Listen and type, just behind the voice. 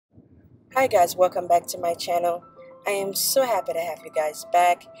Hi guys, welcome back to my channel. I am so happy to have you guys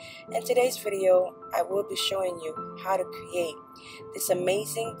back. In today's video, I will be showing you how to create this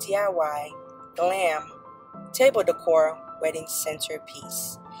amazing DIY glam table decor wedding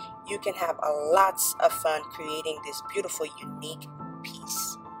centerpiece. You can have lots of fun creating this beautiful, unique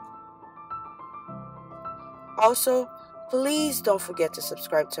piece. Also, please don't forget to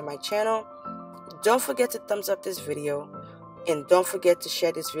subscribe to my channel. Don't forget to thumbs up this video, and don't forget to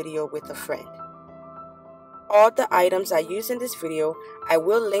share this video with a friend. All the items I use in this video, I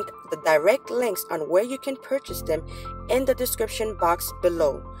will link the direct links on where you can purchase them in the description box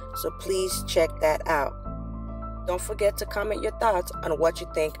below, so please check that out. Don't forget to comment your thoughts on what you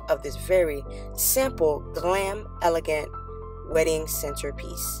think of this very simple, glam, elegant wedding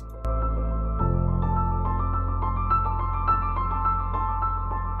centerpiece.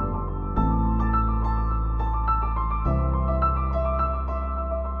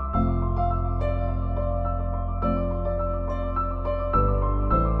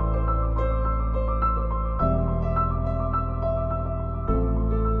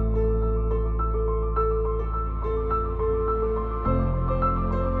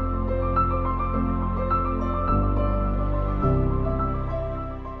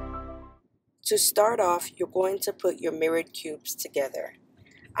 To start off, you're going to put your mirrored cubes together.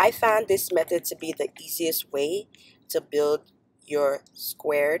 I found this method to be the easiest way to build your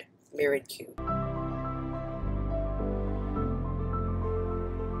squared mirrored cube.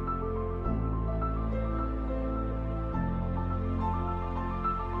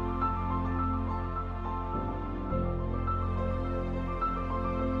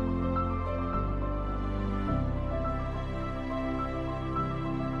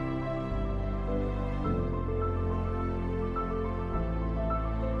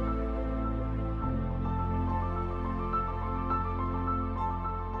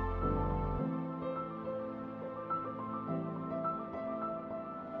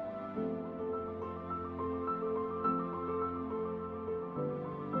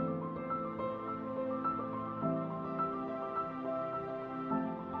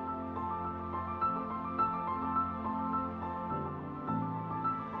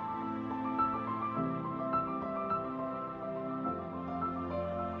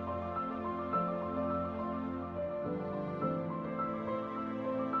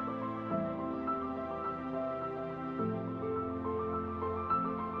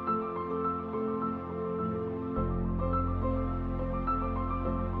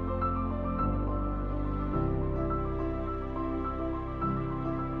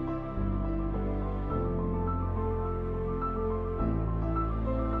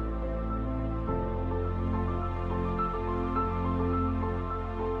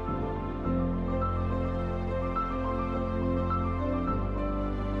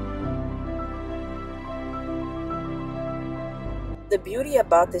 The beauty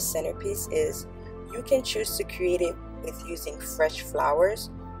about this centerpiece is you can choose to create it with using fresh flowers,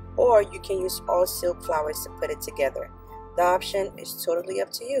 or you can use all silk flowers to put it together. The option is totally up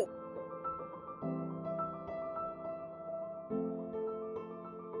to you.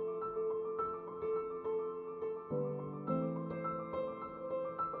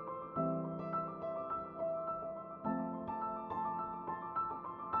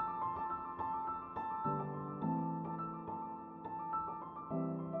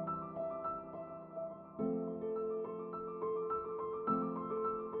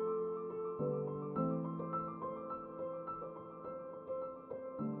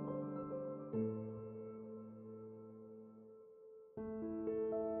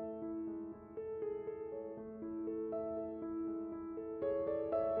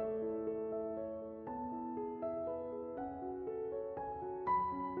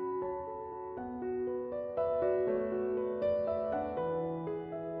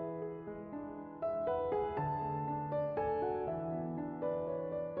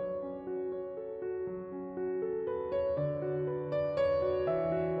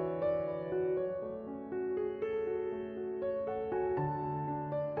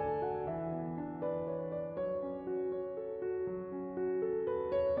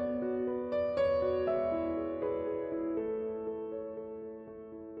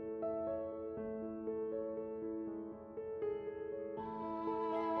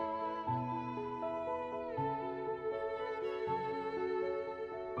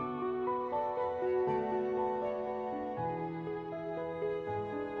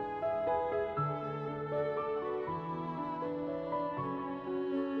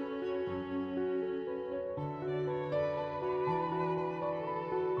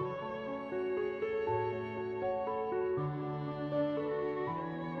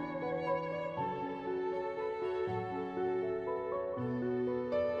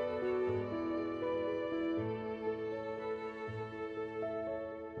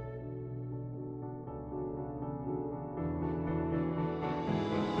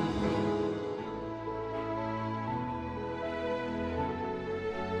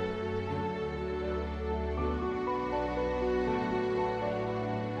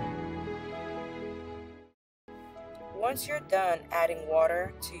 once you're done adding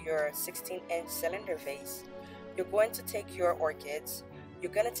water to your 16-inch cylinder vase, you're going to take your orchids.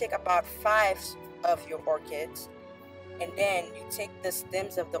 You're going to take about 5 of your orchids, and then you take the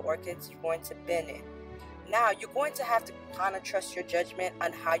stems of the orchids, you're going to bend it. Now, you're going to have to kind of trust your judgment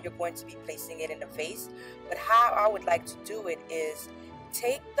on how you're going to be placing it in the vase. But how I would like to do it is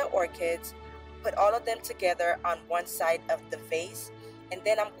take the orchids, put all of them together on one side of the vase, and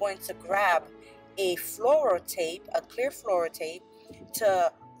then I'm going to grab a floral tape, a clear floral tape, to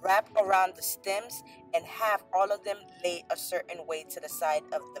wrap around the stems and have all of them lay a certain way to the side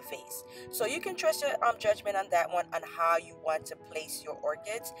of the vase. So you can trust your judgment on that one, on how you want to place your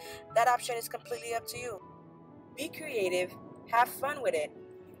orchids. That option is completely up to you. Be creative, have fun with it,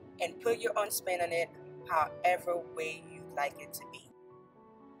 and put your own spin on it however way you like it to be.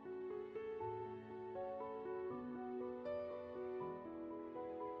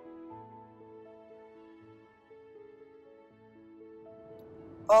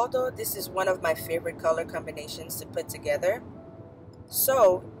 Although this is one of my favorite color combinations to put together,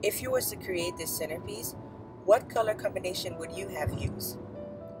 so if you were to create this centerpiece, what color combination would you have used?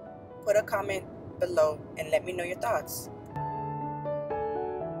 Put a comment below and let me know your thoughts.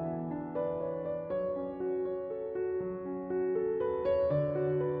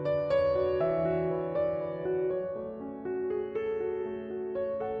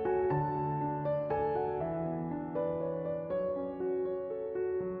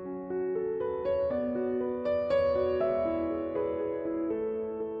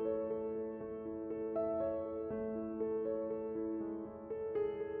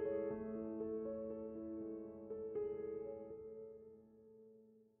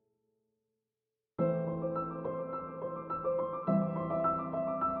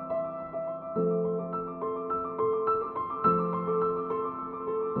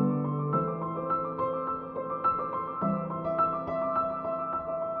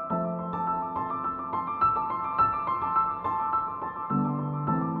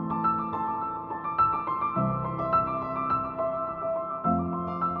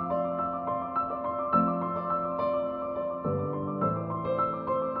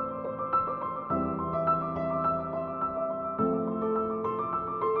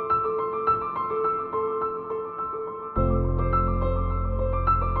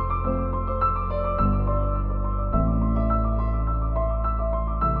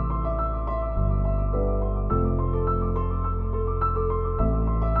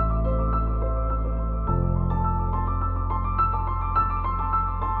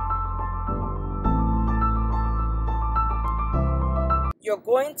 You're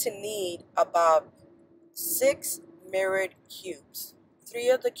going to need about 6 mirrored cubes. 3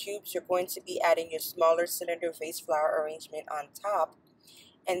 of the cubes you're going to be adding your smaller cylinder vase flower arrangement on top.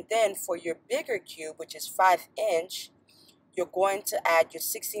 And then for your bigger cube, which is 5-inch, you're going to add your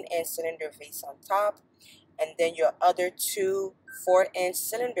 16-inch cylinder vase on top. And then your other 2 4-inch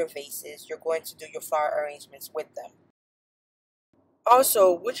cylinder vases, you're going to do your flower arrangements with them.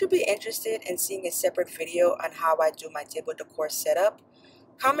 Also, would you be interested in seeing a separate video on how I do my table decor setup?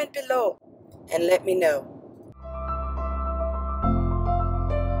 Comment below and let me know.